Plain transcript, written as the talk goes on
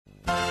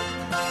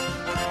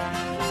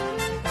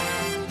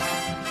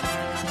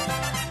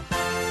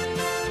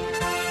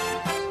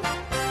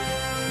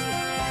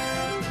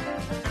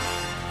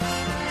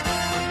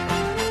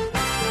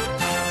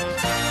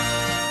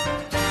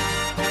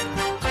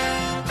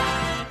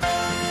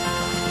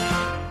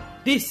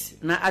This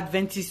na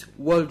Adventist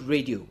World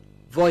Radio,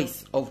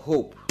 Voice of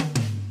Hope.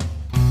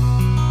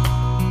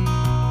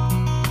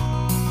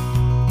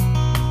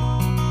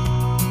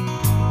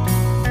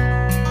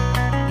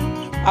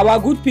 Our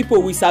good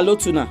people, we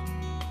salute una.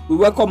 We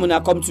welcome una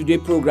come today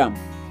program.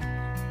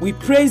 We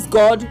praise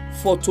God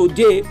for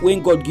today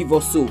when God give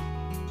us so.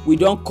 We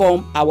don't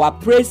come our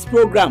praise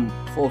program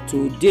for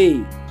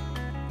today.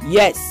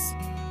 Yes,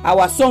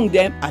 our song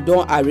them, I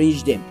don't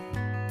arrange them.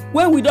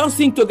 When we don't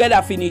sing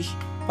together finish,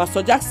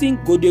 Pastor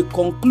Jackson go dey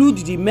conclude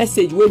the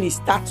message when he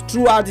start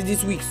throughout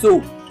this week. So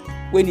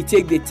when he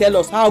take, they tell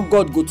us how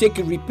God go take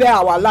repair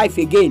our life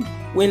again,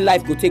 when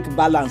life go take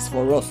balance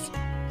for us.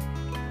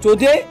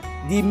 Today,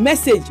 the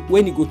message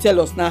when he go tell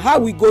us now how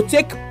we go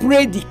take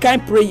pray the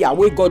kind prayer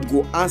where God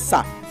go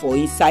answer for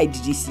inside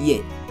this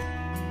year.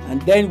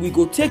 And then we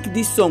go take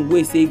this song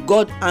where say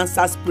God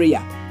answers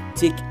prayer,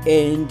 take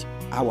end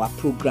our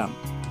program.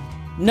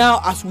 Now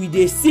as we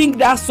dey sing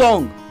that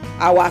song,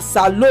 our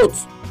salute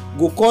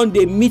go come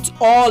dey meet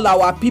all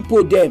our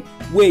people them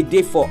wey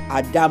dey for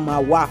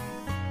Adamawa.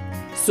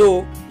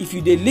 So if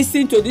you dey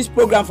listen to this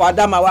program for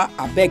Adamawa,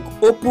 abeg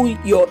open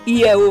your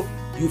ear o.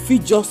 You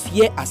fit just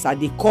hear as I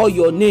dey call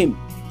your name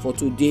for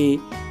today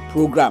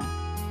program.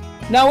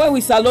 Now when we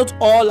salute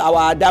all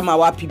our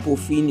Adamawa people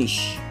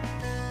finish,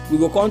 we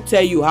go come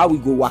tell you how we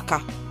go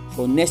waka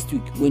for next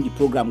week when the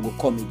program go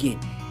come again.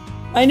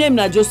 My name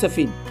na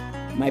Josephine.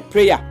 My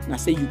prayer na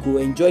say you go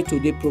enjoy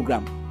today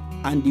program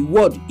and the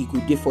word it go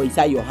dey for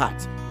inside your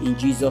heart. In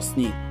Jesus'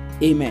 name,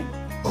 amen.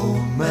 Oh,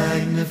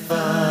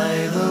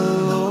 magnify the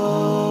Lord.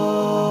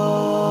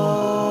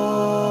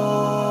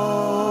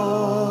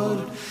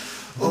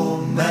 Oh,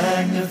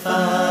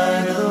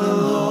 magnify the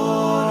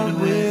Lord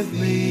with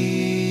me.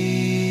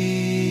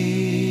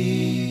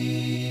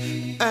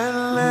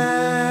 And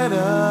let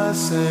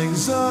us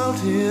exalt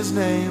his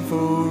name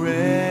forever.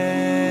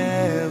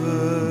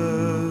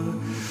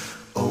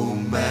 Oh,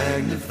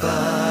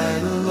 magnify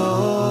the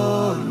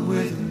Lord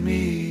with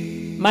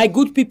me. My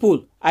good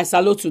people, I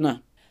salute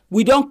una.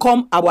 We don't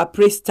come our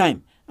praise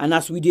time, and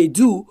as we dey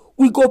do,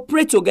 we go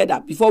pray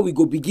together before we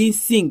go begin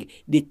sing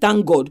the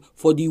thank God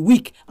for the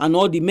week and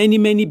all the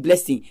many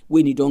blessings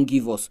when he don't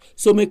give us.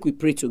 So make we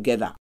pray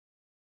together.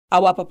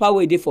 Our Papa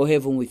wey dey for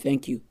heaven, we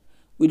thank you.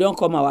 We don't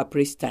come our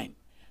praise time.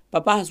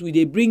 Papa, as we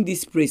dey bring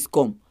this praise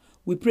come,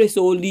 we pray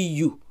so only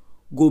you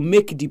go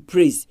make the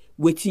praise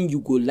wetin you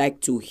go like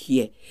to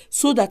hear,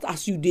 so that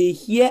as you dey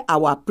hear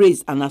our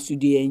praise and as you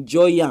dey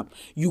enjoy am,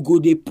 you go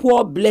dey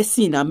pour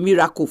blessing and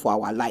miracle for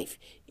our life.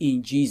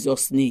 In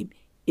Jesus' name,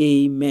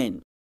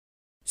 amen.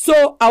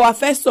 So our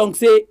first song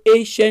say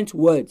ancient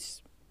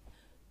words.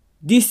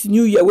 This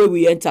new year where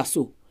we enter,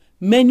 so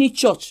many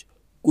church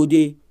go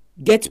dey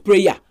get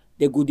prayer,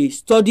 they go dey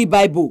study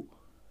Bible,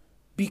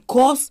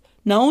 because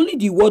now only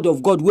the word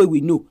of God where we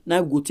know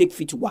now we go take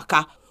fit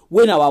waka,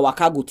 when our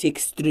waka go take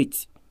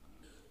straight.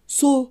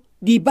 So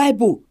the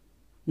Bible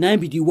now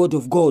be the word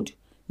of God,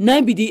 now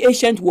be the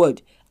ancient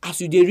word. As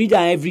you dey read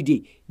am every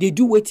day, they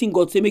do wetin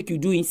God say make you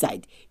do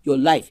inside your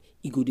life,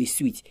 e go dey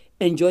sweet.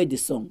 Enjoy the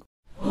song.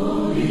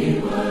 Holy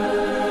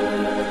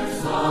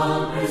words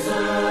are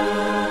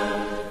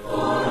preserved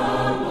for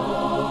our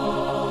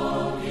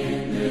walk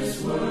in this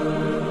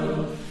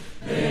world.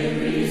 They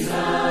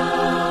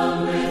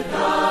resound with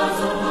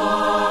God's own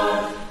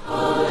heart.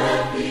 Oh,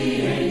 let the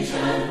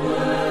ancient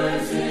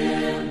words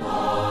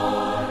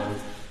impart.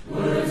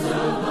 Words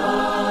of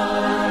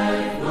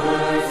life,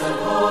 words of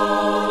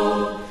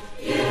hope.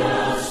 Give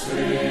us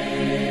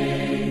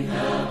strength,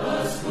 help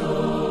us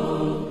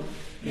go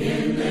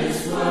in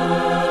this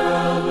world.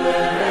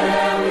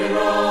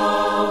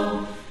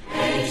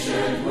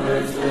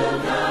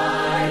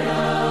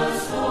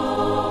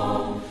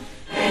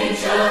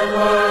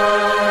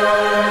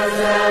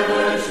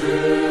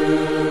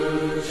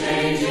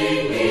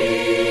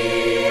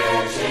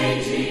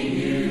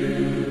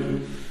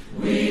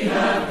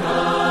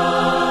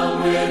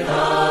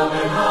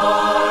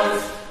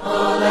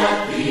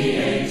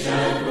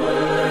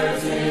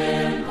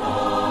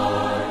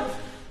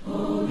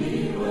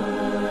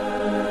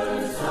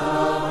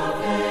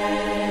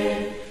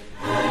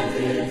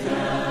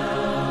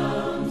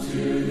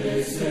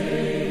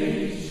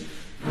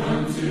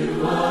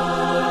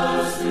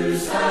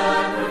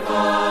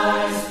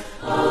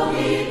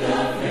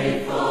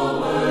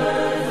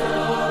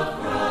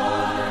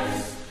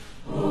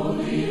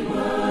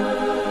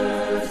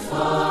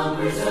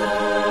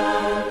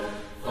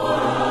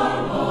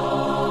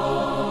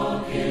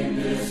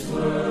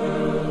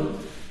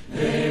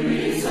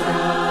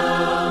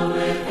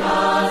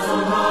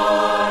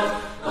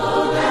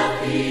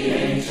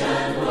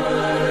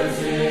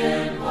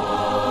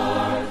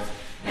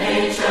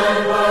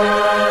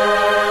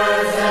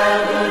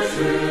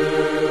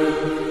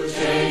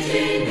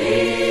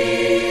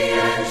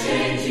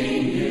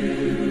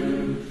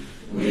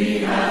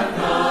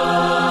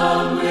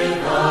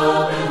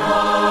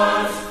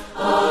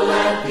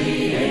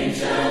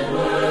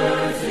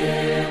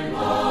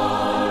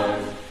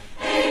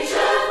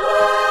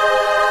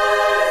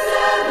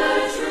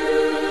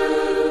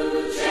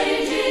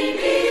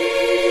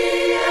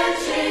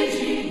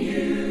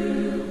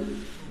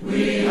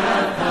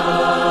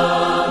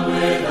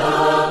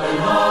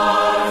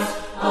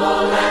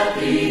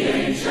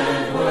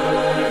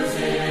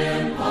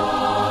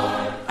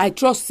 I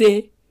trust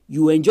say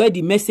you enjoy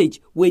the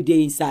message wey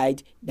dey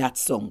inside that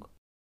song.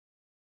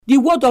 The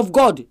word of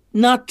God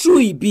na true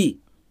e be.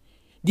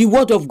 The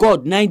word of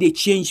God na dey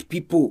change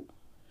people.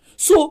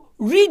 So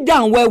read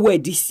down well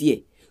this year.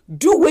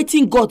 Do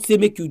wetin God say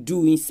make you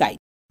do inside.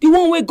 The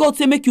one wey God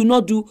say make you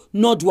not do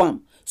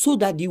am, so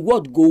that the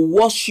word go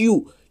wash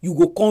you. You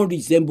go come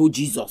resemble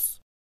Jesus.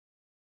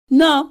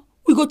 Now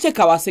we go take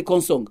our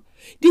second song.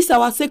 This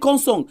our second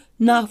song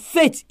na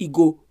faith e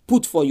go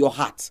put for your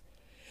heart.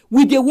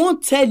 We dey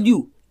want tell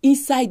you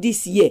inside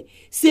this year,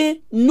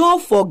 say no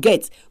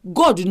forget,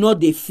 God no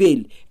dey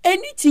fail.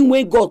 Anything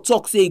wey God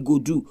talk say he go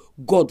do,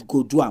 God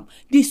go do am.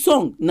 The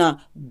song na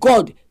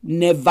God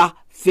never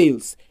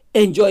fails.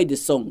 Enjoy the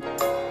song.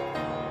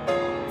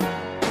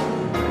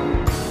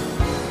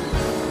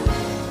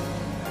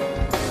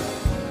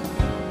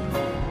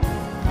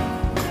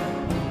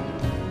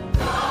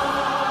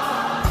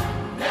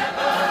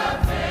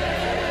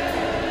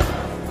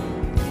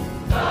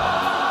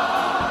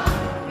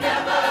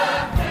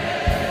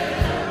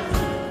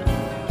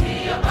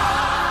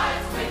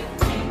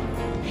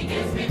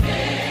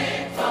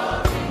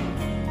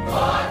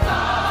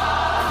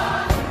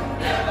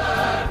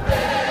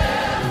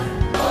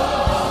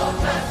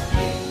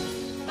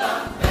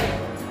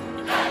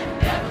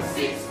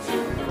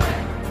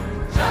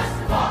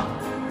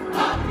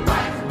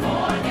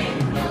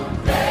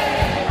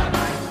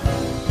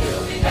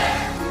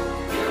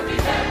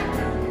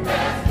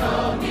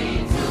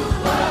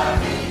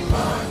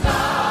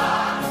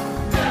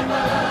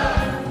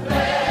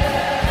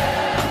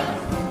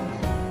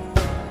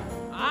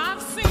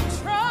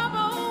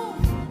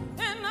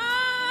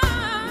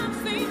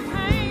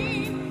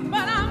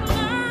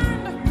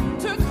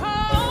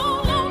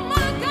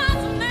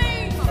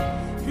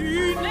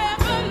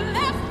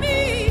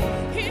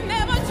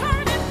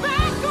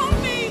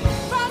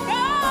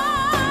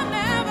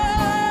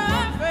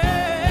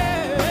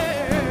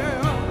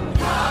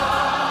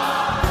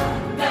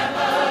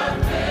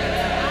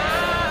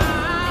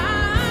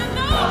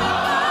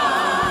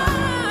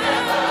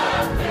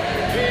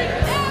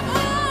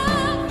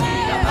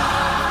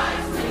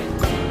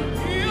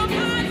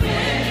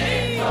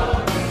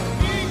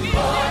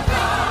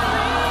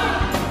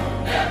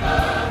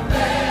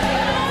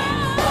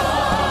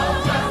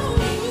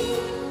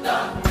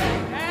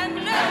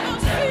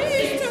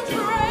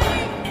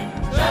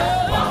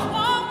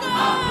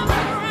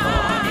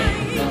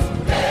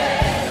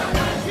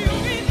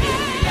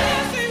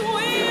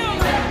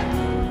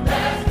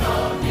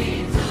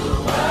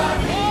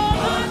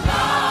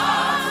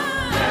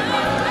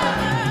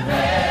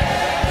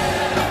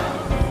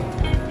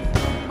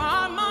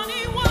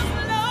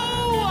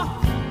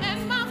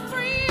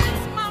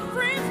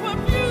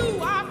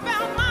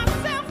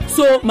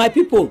 So my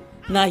people,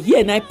 now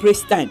here na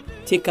praise time,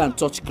 take and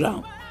touch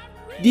ground.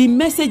 The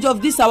message of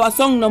this our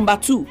song number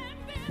 2,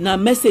 na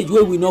message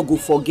where we not go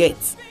forget.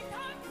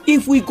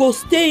 If we go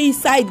stay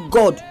inside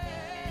God,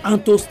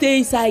 and to stay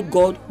inside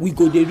God, we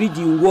go dey read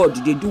the word,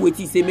 they do what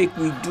he say make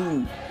we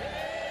do.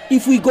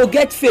 If we go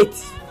get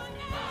faith,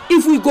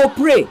 if we go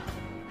pray,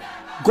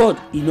 God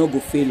he not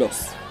go fail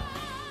us.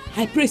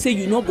 I pray say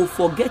you not go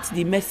forget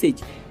the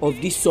message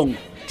of this song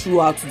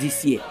throughout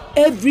this year.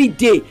 Every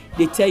day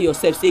they tell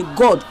yourself, say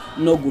God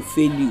no go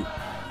fail you.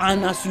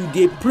 And as you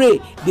they pray,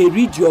 they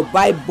read your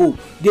Bible,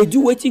 they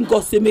do wetin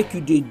God say make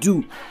you they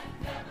do,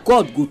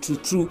 God go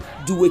true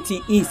do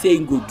wetin he say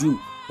he go do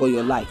for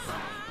your life.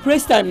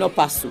 Praise time no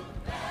pass so.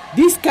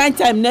 This kind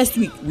time next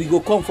week we go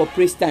come for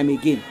praise time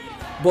again.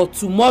 But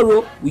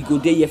tomorrow we go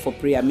there here for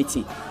prayer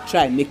meeting.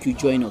 Try make you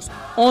join us.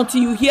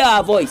 Until you hear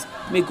our voice,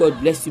 may God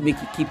bless you, make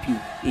He keep you.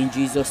 In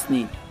Jesus'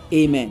 name,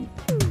 amen.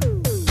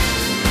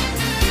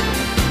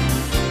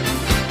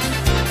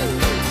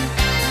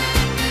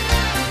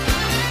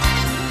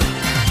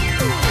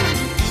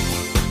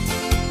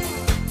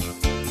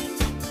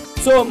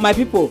 So my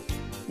people,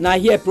 now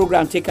here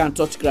program take and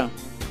touch ground.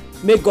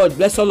 May God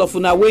bless all of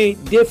una way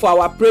dey for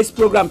our praise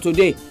program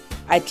today.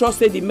 I trust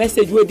that the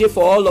message wey dey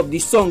for all of the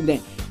song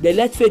then. They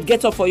let faith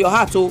get up for your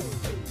heart, oh,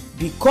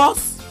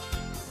 because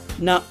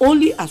now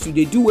only as you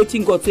dey do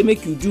wetin God say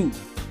make you do,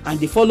 and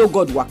they follow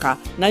God waka,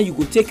 now you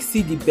go take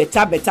see the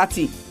better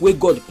thing wey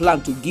God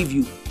plan to give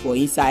you for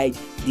inside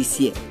this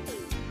year.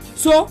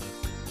 So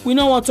we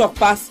no want talk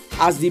pass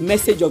as the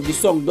message of the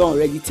song don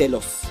already tell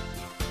us.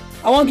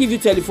 I wan give you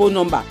telephone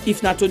number.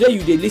 If na today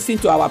you dey listen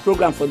to our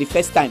program for the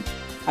first time,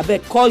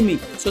 abeg call me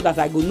so that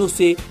I go know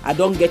say I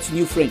don get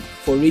new friend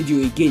for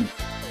radio again.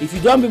 If you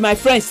don be my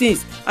friend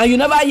since and you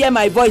never hear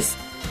my voice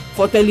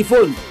for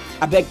telephone,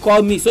 abeg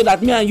call me so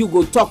that me and you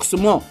go talk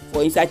some more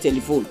for inside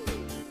telephone.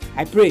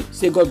 I pray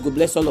say God go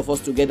bless all of us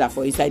together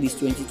for inside this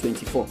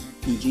 2024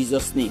 in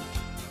Jesus' name,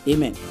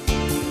 amen.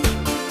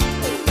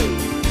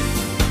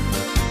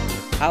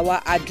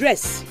 Our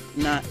address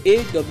na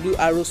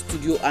AWR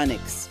Studio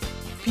Annex,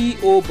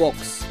 P.O.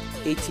 Box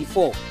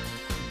 84,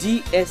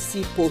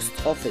 DSC Post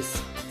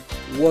Office,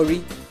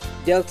 Warri,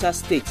 Delta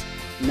State,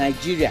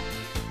 Nigeria.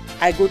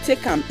 I go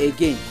take am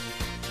again.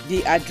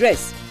 The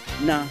address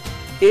na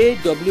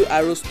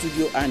AWR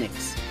Studio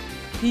Annex,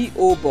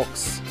 P.O.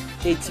 Box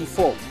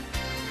 84,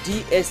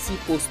 DSC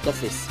Post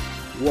Office,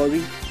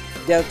 Warri,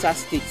 Delta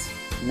State,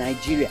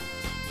 Nigeria.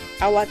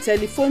 Our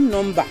telephone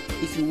number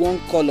if you wan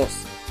call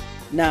us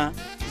na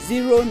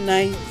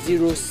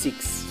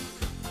 0906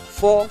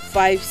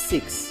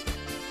 456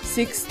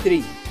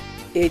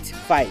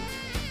 6385.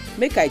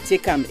 Make I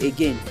take am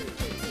again.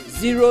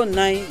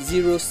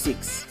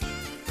 0906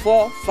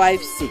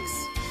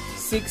 456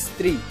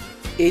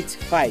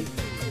 6385.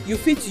 You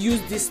fit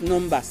use this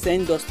number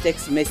send us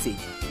text message,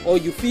 or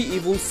you fit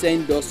even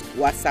send us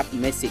WhatsApp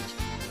message.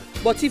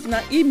 But if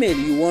na email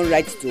you wan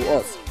write to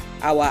us,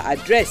 our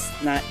address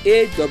na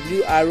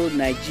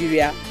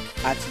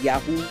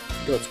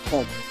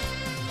awronigeria@yahoo.com.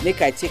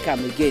 Make I take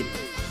am again.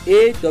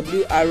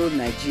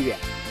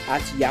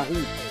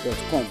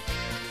 awronigeria@yahoo.com.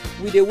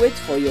 We dey wait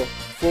for your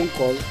phone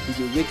call, we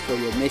dey wait for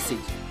your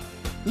message.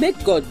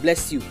 Make God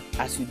bless you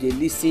as you dey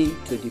listen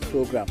to the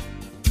program.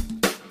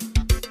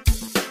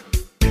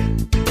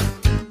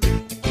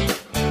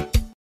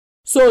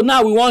 So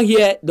now we wan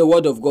hear the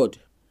word of God.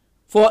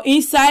 For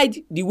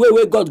inside the way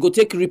wey God go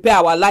take repair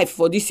our life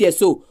for this year,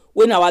 so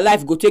when our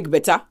life go take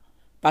better,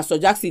 Pastor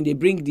Jackson dey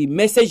bring the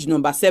message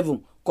number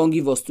 7 come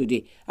give us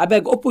today.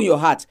 Abeg, open your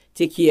heart,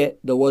 take hear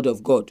the word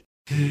of God.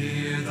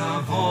 Hear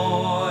the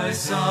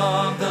voice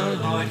of the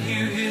Lord,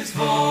 hear his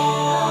voice.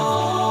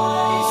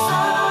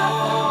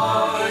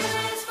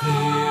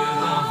 Hear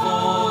the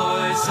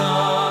voice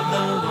of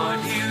the Lord,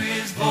 hear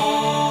his voice.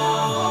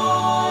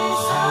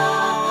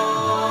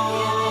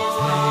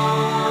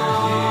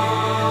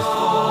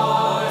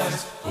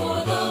 For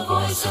the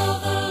voice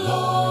of the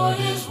Lord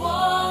is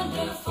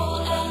wonderful,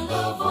 and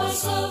the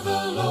voice of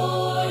the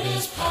Lord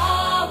is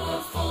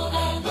powerful,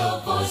 and the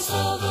voice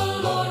of the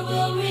Lord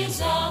will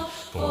resound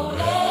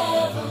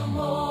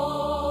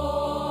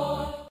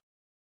forevermore.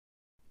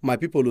 My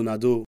people,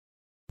 Unado,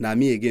 now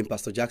me again,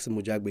 Pastor Jackson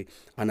Mojagbe,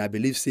 and I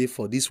believe say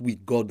for this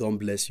week, God don't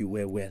bless you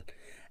well.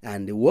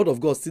 And the word of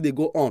God still they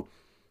go on.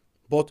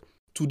 But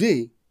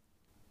today,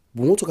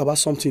 we want to talk about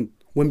something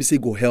when we say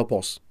go help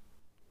us.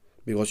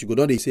 Because you go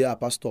down, they say,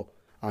 Pastor,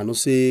 I know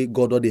say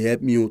God don't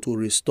help me to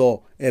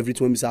restore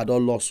everything when we say I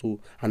don't lost,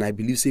 so, and I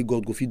believe say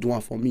God go feed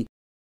one for me.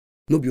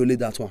 No be only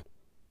that one.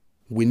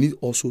 We need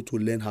also to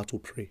learn how to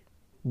pray.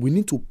 We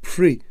need to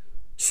pray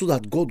so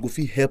that God go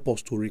feed help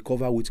us to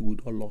recover what we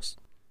don't lost.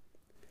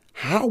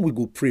 How we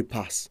go pray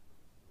pass?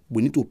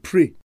 We need to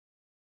pray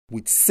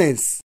with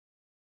sense.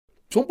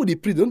 Somebody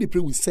pray, they don't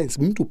pray with sense.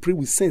 We need to pray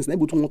with sense. That's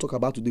what we want to talk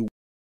about today.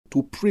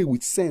 To pray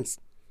with sense.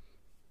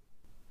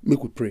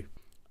 Make we pray.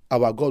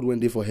 Our God,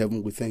 when they for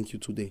heaven, we thank you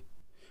today.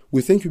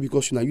 We thank you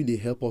because now you they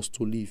help us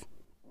to live.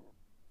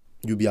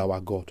 You be our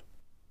God.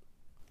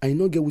 I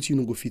not get what you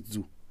no go fit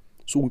do.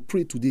 So we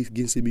pray today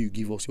again, say may you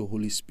give us your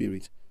Holy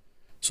Spirit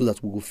so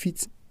that we go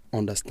fit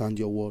understand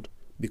your word,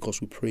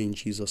 because we pray in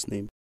Jesus'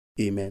 name.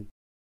 Amen.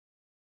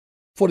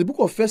 For the book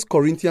of 1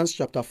 Corinthians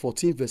chapter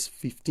 14 verse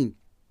 15,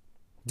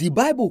 the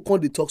Bible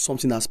called they talk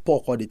something as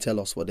Paul called they tell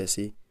us what they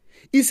say.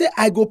 He said,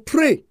 I go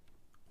pray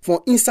from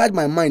inside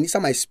my mind,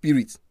 inside my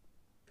spirit,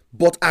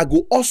 but I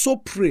go also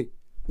pray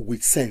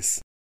with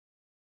sense.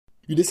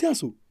 You dey say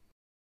so?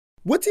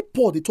 What did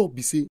Paul they talk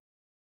be say?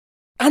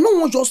 I don't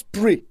want just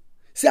pray.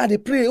 Say I dey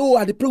pray,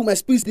 I dey pray with my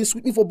spirit, they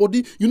sweet me for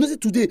body. You know say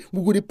today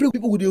we go dey pray,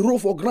 people go dey roll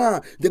for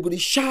ground, they go dey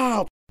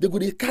shout, they go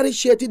dey carry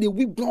shirt, they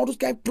whip ground, all those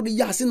kind of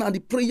prayer. Say now the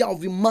prayer of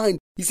the mind.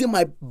 He say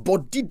my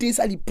body dey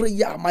inside the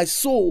prayer, my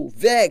soul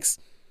vex.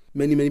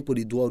 Many people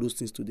they do all those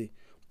things today.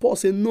 Paul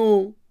say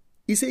no.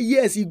 He say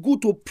yes, it's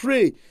good to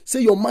pray.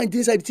 Say your mind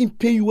inside the thing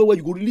pain you where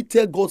you go really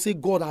tell God, say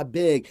God I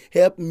beg,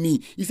 help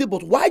me. He say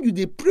but why you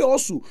dey pray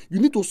also? You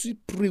need to see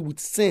pray with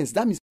sense.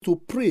 That means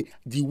to pray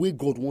the way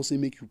God wants to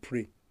make you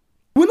pray.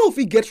 We know if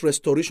we get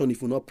restoration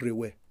if we not pray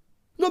well.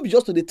 Not be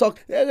just to the talk,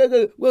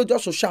 well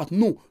just to shout.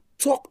 No,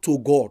 talk to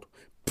God.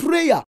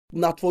 Prayer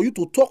not for you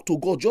to talk to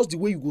God just the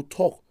way you go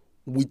talk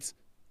with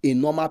a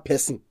normal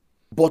person.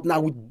 But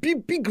now with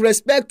big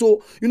respect,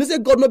 you know say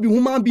God not be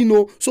human being,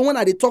 no. So when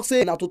I they talk,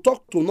 say now to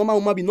talk to normal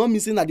human being, not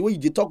missing that the way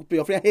you talk to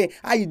your friend, hey,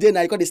 how you there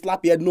now? You got the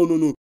slap your head.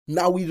 No.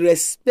 Now we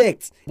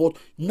respect. But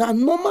now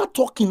normal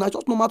talking, now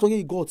just normal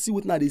talking, God, see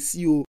what now they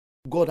see you.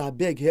 God, I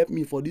beg, help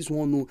me for this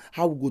one. No,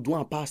 how we go do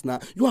and pass now?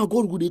 You and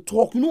God go they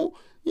talk, you know?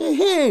 Yeah,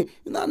 hey,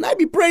 now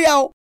be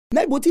prayer.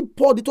 Now but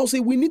Paul they talk say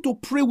we need to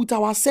pray with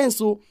our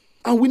sense,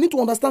 and we need to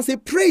understand say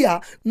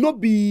prayer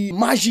not be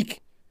magic.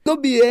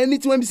 Not be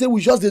anything when we say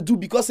we just they do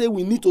because say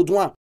we need to do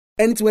one.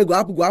 Anything when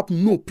go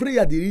happen. No,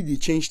 prayer they really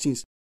change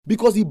things.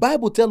 Because the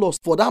Bible tells us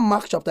for that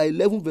Mark chapter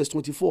 11 verse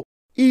 24,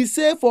 he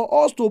said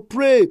for us to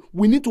pray,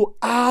 we need to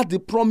add the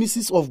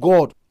promises of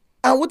God.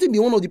 And what will be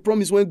one of the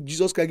promises when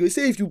Jesus Christ gave? He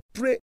said if you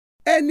pray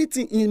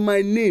anything in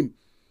my name,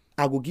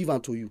 I will give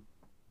unto you.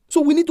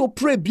 So we need to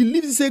pray,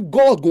 believe and say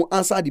God will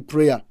answer the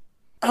prayer.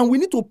 And we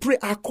need to pray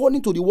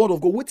according to the word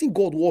of God. Waiting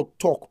God word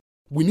talk,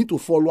 we need to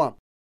follow him.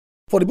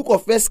 For the book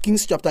of 1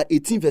 Kings chapter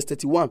 18 verse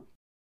 31,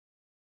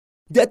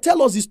 they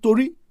tell us the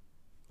story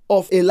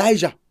of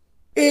Elijah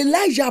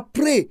Elijah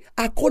pray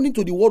according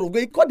to the word of God.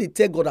 He called the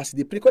tell God as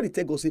they pray. Called the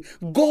tell God say,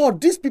 God,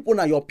 these people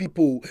are your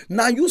people.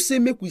 Now you say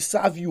make we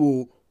serve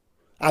you.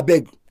 I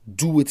beg,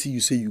 do what you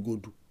say you go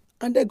do.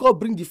 And then God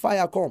bring the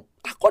fire come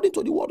according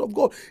to the word of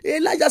God.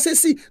 Elijah say,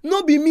 see,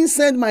 no be me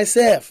send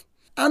myself.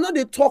 I know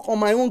they talk on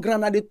my own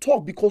ground, and they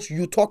talk because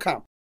you talk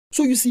am.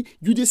 So you see,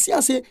 you dey see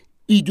and say,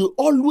 they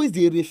always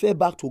they refer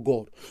back to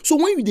God. So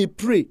when you they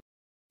pray,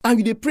 and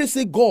you dey pray,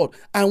 say, God,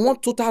 I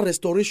want total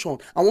restoration.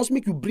 I want to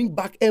make you bring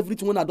back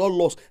everything when I don't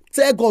lost.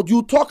 Tell God,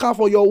 you talk am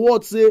for your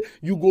word, say,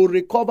 you go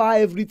recover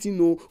everything.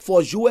 No,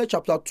 for Joel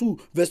chapter 2,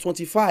 verse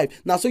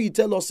 25. Now, so you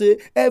tell us, say,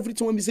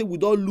 everything when we say we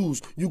don't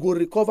lose, you go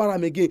recover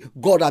them again.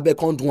 God, I beg,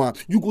 can't do am.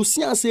 You go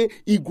see and say,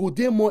 it go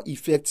dey more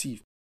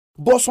effective.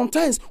 But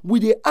sometimes we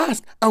dey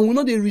ask and we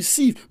not dey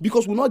receive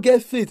because we not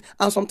get faith,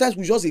 and sometimes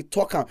we just dey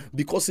talk am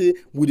because say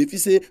we dey feel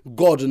say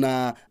God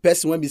na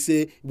person. When we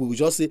say, we will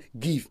just say,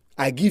 give.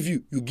 I give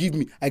you, you give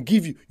me. I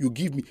give you, you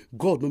give me.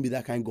 God don't be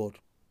that kind of God.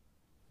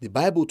 The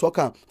Bible talk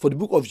am for the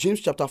book of James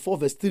chapter 4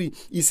 verse 3.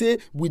 He say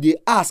we dey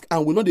ask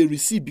and we not dey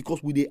receive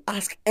because we dey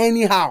ask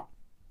anyhow.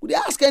 We dey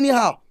ask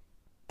anyhow.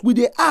 We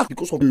dey ask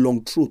because of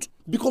long throat.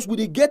 Because we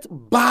dey get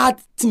bad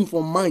thing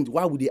for mind.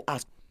 Why would they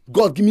ask?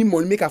 God give me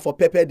money, make I for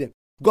pepper them.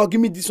 God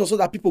give me this one so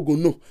that people go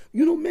know.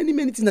 You know, many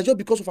things are just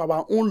because of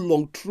our own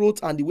long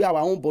throat and the way our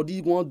own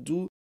body want to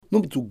do.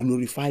 Not be to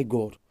glorify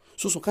God.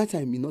 So some kind of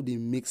time, they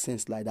make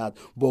sense like that.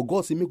 But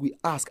God say, make we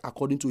ask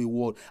according to a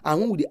word.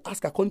 And when we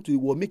ask according to a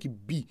word, make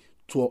it be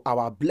to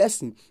our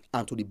blessing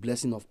and to the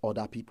blessing of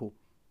other people.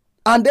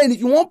 And then if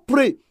you want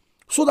pray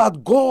so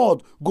that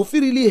God go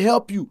feel really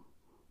help you,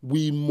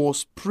 we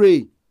must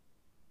pray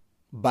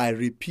by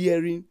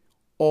repairing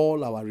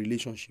all our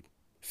relationship.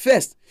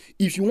 First,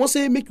 if you want to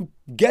say make you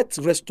get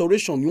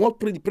restoration, you want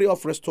to pray the prayer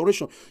of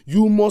restoration,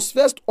 you must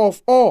first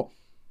of all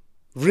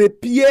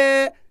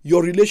repair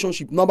your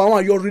relationship. Number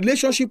one, your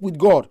relationship with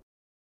God.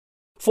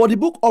 For the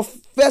book of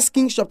 1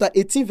 Kings chapter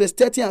 18 verse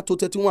 30 and to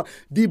 31,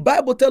 the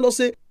Bible tells us,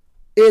 say,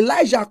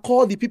 Elijah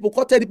called the people,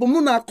 tell the people,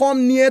 "Muna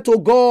come near to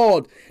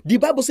God." The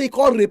Bible says he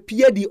can't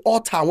repair the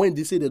altar when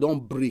they say they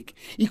don't break.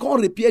 He can't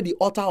repair the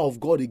altar of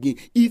God again.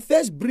 He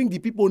first bring the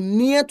people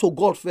near to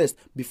God first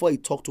before he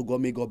talk to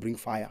God, may God bring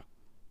fire.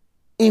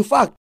 In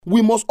fact,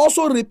 we must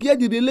also repair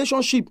the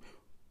relationship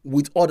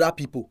with other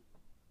people.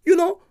 You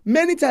know,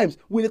 many times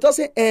when they talk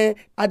say,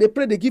 I dey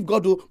pray they give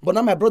God, but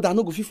now my brother I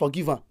no go fit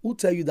forgive him. Who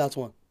tell you that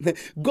one?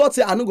 God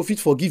say I no go fit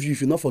forgive you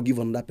if you not forgive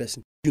another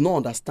person. You don't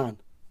understand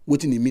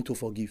what it mean to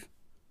forgive.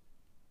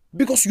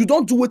 Because you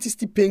don't do what is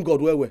still paying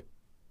God well.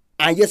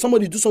 And yet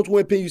somebody do something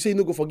when paying you say you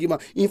no go forgive him.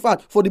 In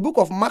fact, for the book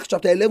of Mark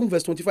chapter 11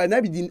 verse 25,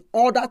 now be the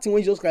other thing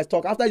when Jesus Christ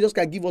talk. After Jesus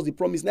Christ give us the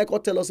promise, now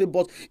God tell us, say,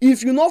 but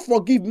if you not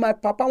forgive, my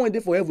papa when they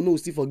for heaven no will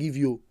still forgive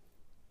you.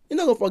 He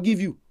not gonna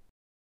forgive you.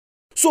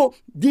 So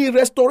the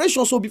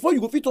restoration, so before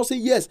you go fit to say,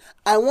 yes,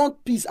 I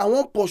want peace, I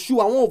want pursue,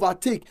 I want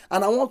overtake,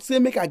 and I want to say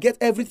make I get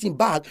everything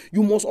back,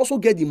 you must also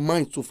get the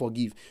mind to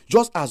forgive,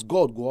 just as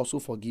God will also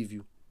forgive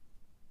you.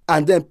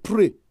 And then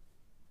pray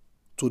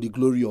to the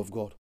glory of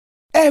God.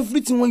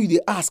 Everything when you they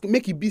ask,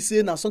 make it be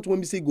say now something when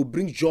we say go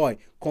bring joy,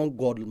 come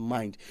God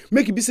mind.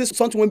 Make it be say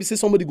something when we say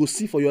somebody go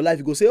see for your life,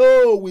 you go say,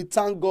 oh, we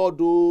thank God,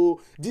 oh,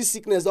 this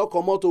sickness don't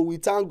come out, oh, we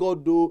thank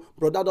God, oh,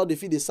 brother don't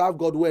defeat, they serve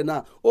God well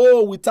now.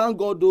 Oh, we thank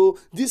God, oh,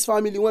 this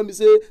family when we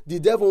say the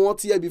devil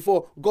want here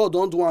before, God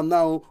don't do them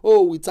now.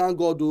 Oh, we thank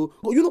God, oh.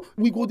 But you know,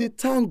 we go they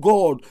thank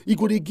God, he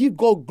go they give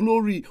God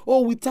glory.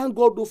 Oh, we thank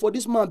God, oh, for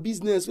this man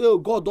business. Oh,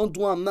 God don't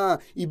do them now.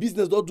 His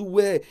business don't do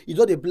well. He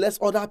don't they bless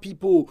other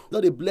people.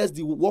 Don't they bless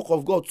the work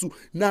of God too.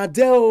 Now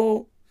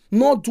there,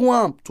 not do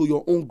am to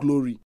your own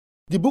glory.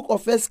 The book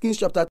of 1 Kings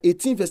chapter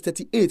 18 verse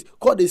 38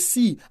 called the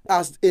sea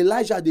as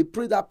Elijah they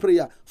pray that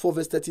prayer for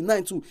verse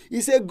 39 too. He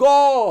said,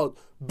 God,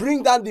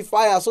 bring down the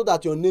fire so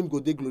that your name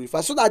go they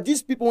glorify. So that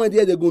these people when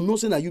they go know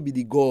say that you be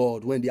the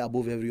God when they are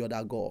above every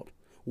other God.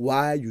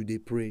 Why you they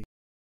pray?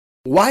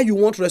 Why you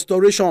want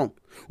restoration?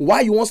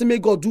 Why you want to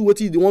make God do what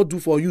he want to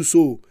do for you?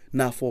 So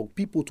now for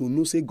people to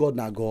know say God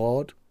na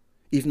God.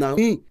 If now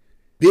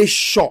they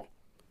sure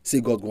say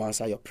God go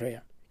answer your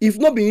prayer. If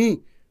not be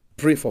him,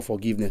 pray for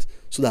forgiveness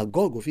so that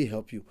God will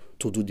help you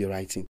to do the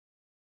right thing.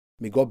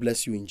 May God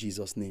bless you in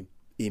Jesus' name.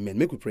 Amen.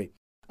 Make we pray.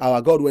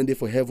 Our God, one day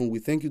for heaven, we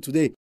thank you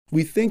today.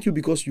 We thank you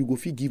because you go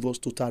give us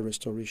total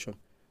restoration.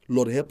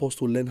 Lord, help us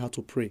to learn how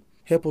to pray.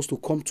 Help us to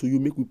come to you.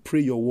 Make we pray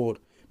your word.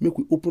 Make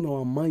we open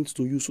our minds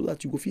to you so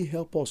that you go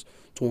help us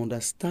to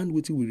understand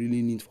what we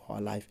really need for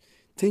our life.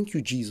 Thank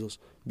you, Jesus,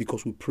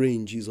 because we pray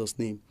in Jesus'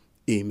 name.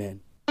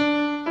 Amen.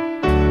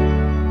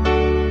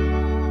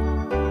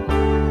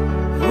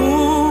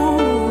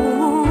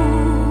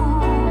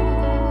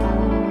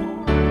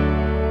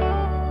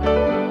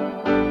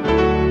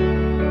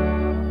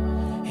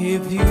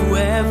 If you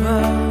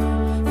ever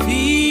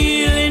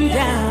feeling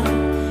down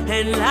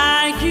and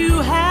like you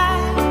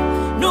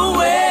have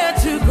nowhere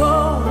to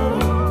go,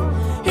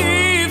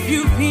 if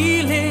you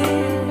feeling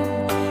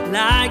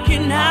like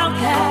an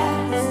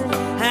outcast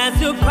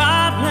as your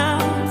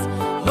problems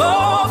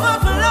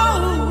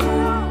overflow,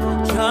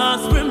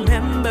 just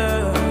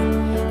remember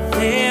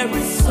there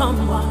is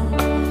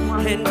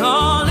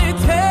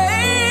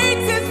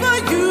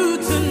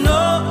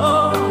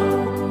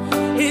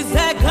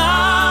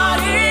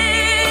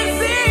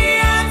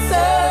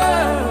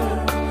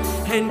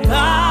and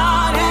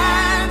God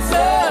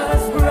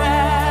answers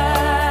prayer.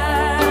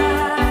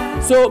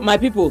 So my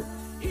people,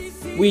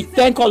 we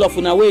thank all of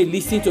una wey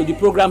listen to the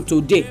program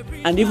today,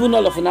 and even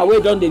all of una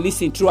wey don dey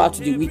listen throughout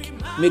the week.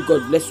 May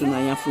God bless una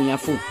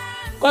yanfu.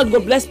 God go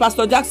bless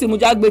Pastor Jackson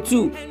Mujagbe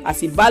too, as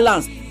he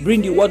balance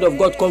bring the word of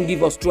God come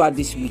give us throughout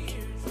this week.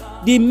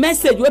 The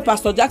message wey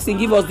Pastor Jackson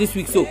give us this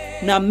week so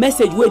na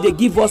message wey dey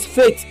give us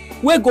faith,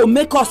 wey go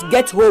make us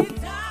get hope,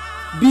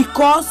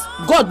 because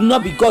God no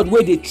be God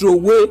wey dey throw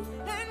away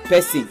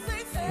person.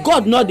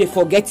 God no dey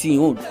forget him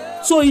own.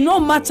 So e no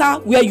matter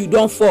where you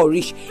don fall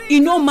reach, e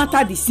no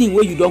matter the sin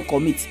wey you don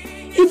commit.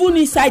 Even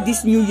inside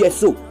this new year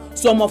so,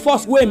 some of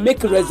us wey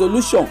make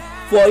resolution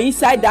for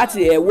inside that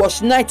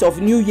wash night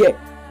of new year,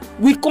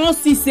 we can't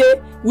see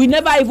say we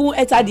never even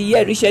enter the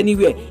year reach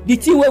anywhere. The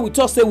thing wey we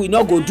thought say we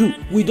not go do,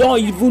 we don't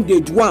even dey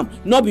do am.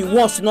 Not be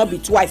once, not be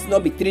twice,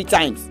 not be 3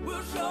 times.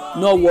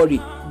 No worry,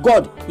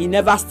 God, he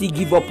never still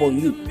give up on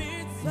you.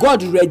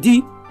 God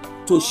ready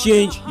to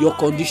change your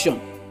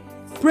condition.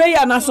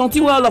 Prayer na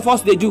something wey all of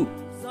us dey do,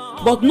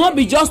 but not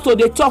be just to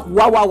dey talk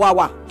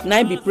wa.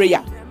 Na be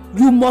prayer.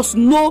 You must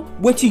know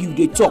wetin you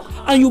dey talk,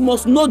 and you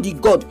must know the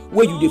God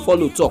wey you dey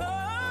follow talk.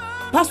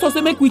 Pastor say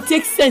make we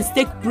take sense,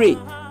 take pray.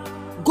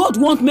 God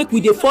want make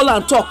we dey follow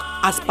and talk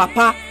as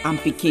papa and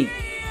pikin.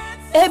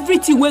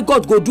 Everything wey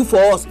God go do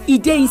for us, e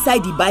dey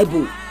inside the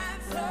Bible.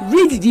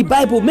 Read the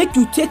Bible, make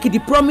you take the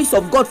promise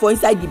of God for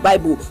inside the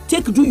Bible.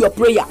 Take do your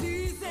prayer.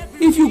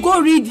 If you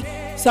go read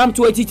Psalm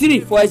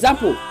 23, for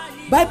example,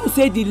 Bible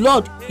say the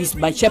Lord is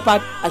my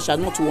shepherd, I shall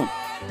not want.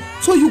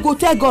 So you go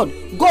tell God,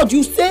 God,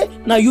 you say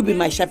now you be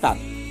my shepherd,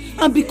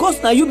 and because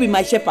now you be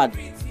my shepherd,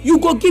 you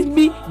go give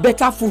me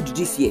better food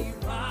this year.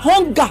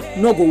 Hunger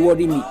no go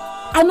worry me.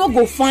 I no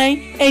go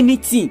find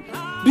anything,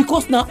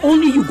 because now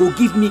only you go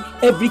give me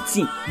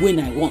everything when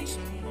I want.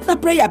 Na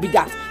prayer be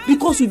that,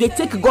 because you dey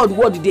take God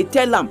word, dey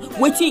tell am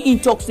wetin him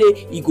talk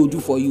say he go do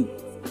for you.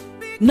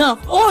 Now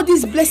all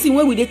this blessing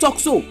wey we dey talk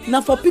so,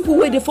 na for people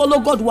wey dey follow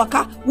God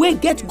waka, wey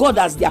get God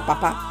as their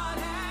papa.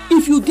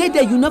 If you dey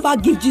there, you never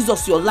give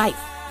Jesus your life,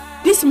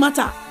 this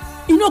matter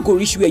e no go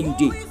reach where you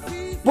dey.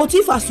 But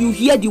if as you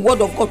hear the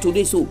word of God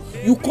today so,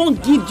 you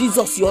can't give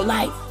Jesus your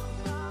life,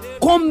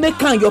 come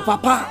make am your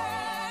papa,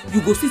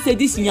 you go see say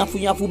this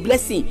nyafu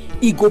blessing,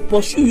 he go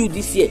pursue you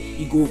this year,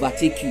 he go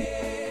overtake you.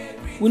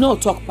 We no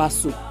talk pass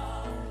so.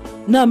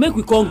 Now make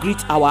we come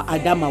greet our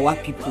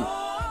Adamawa people.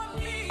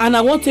 And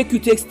I want take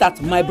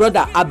start my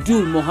brother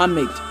Abdul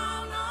Mohammed.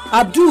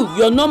 Abdul,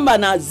 your number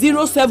na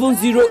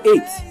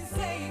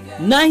 0708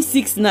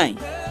 969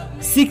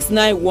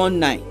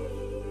 6919.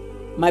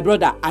 My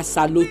brother, I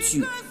salute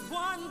you.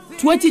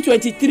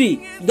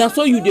 2023, that's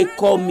all you dey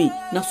call me,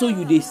 that's all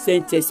you dey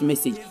send text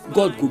message.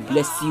 God go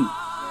bless you,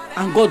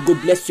 and God go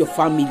bless your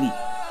family.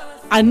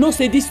 I know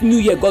say this new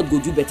year God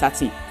go do better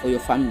thing for your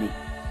family.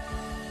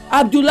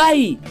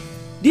 Abdullahi,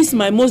 this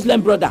my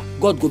Muslim brother,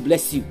 God go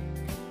bless you.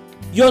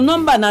 Your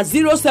number na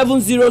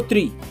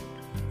 0703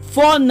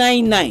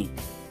 499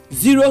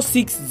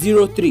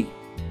 0603.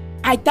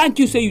 I thank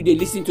you say you dey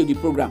listen to the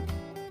program.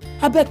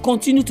 Abeg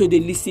continue to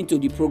dey listen to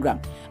the program,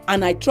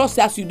 and I trust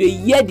as you dey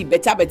hear the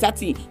better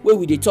thing wey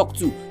we dey talk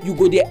to, you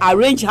go dey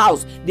arrange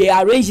house, dey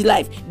arrange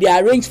life, dey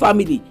arrange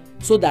family,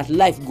 so that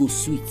life go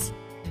sweet.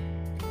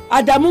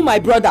 Adamu, my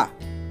brother,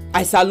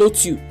 I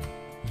salute you.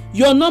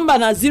 Your number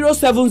na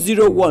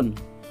 0701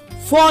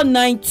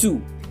 492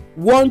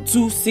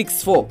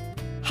 1264.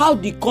 How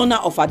the corner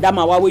of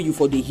Adamawa wey you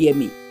for dey hear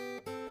me.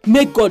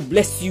 May God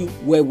bless you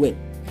well.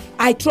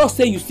 I trust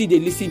say you still dey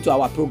listen to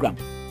our program,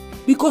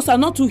 because I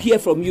not to hear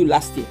from you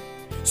last year,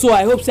 so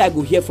I hope say I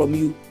go hear from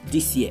you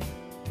this year.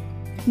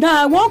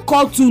 Now I wan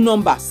call 2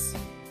 numbers.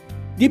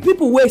 The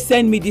people wey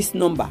send me this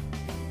number,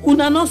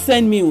 una not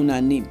send me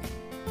una name.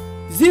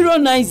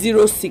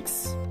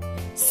 0906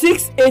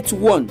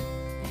 681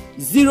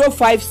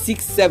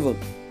 0567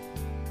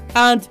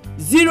 and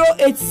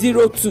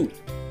 0802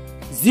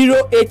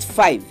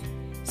 085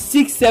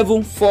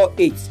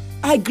 6748.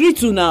 I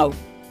greet you now.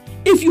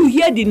 If you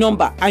hear the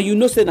number and you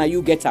know say na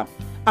you get am,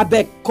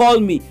 abeg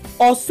call me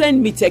or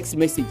send me text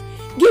message.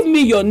 Give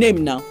me your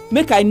name now,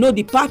 make I know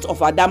the part of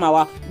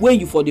Adamawa when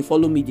you for dey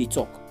follow me dey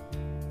talk.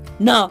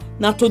 Now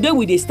today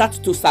we dey start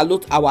to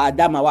salute our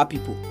Adamawa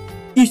people.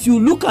 If you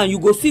look and you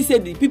go see say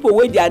the people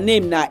wey their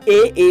name na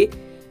AA,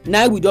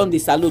 now we don dey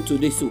salute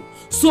today so.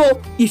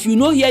 So if you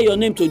no hear your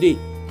name today,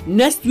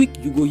 next week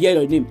you go hear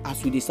your name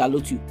as we dey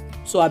salute you.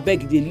 So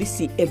abeg dey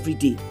listen every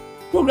day.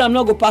 Program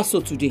no go pass so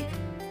today.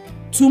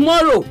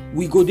 Tomorrow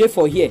we go dey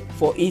for here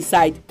for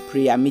inside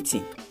prayer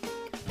meeting.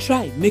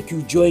 Try make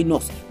you join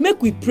us,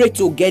 make we pray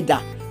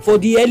together for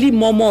the early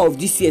murmur of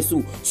this year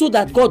so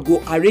that God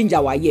go arrange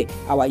our year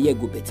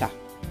go better.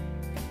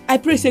 I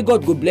pray say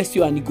God go bless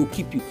you and he go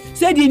keep you.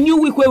 Say the new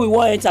week where we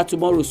want enter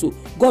tomorrow, so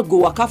God go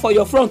waka for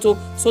your front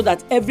so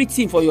that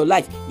everything for your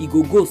life he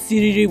go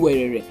siriri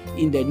werere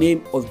in the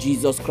name of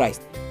Jesus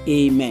Christ.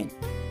 Amen.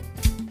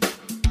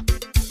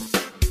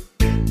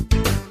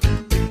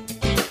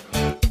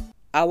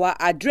 Our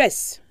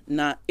address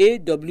na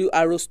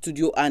AWR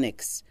Studio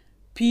Annex,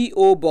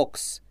 P.O.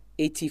 Box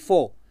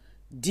 84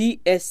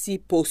 DSC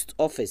Post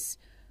Office,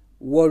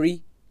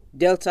 Warri,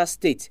 Delta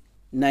State,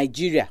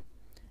 Nigeria.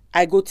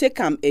 I go take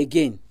am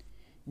again.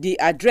 The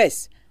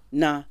address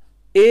na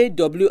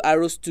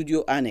AWR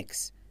Studio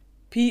Annex,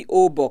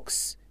 P.O.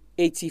 Box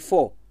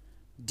 84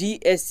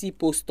 DSC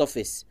Post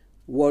Office,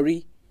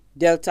 Warri,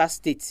 Delta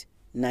State,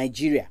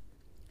 Nigeria.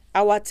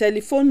 Our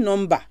telephone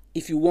number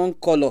if you wan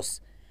call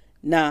us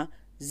na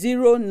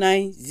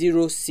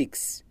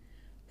 0906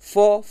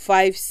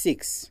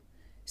 456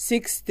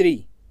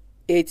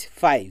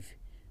 6385.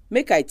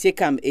 Make I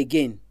take am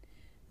again.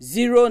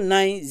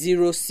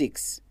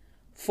 0906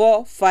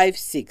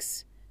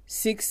 456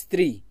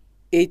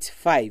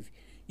 6385.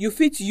 You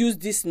fit use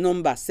this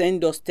number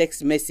send us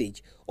text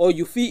message, or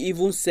you fit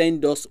even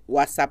send us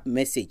WhatsApp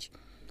message.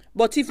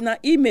 But if na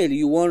email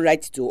you wan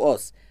write to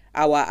us,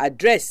 our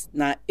address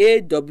na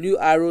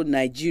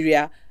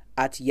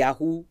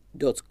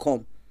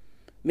awronigeria@yahoo.com.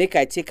 Make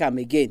I take am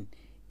again.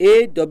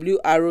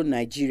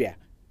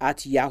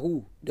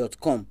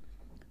 awronigeria@yahoo.com.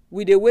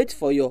 We dey wait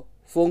for your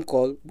phone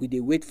call, we dey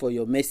wait for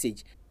your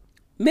message.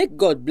 Make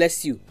God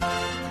bless you.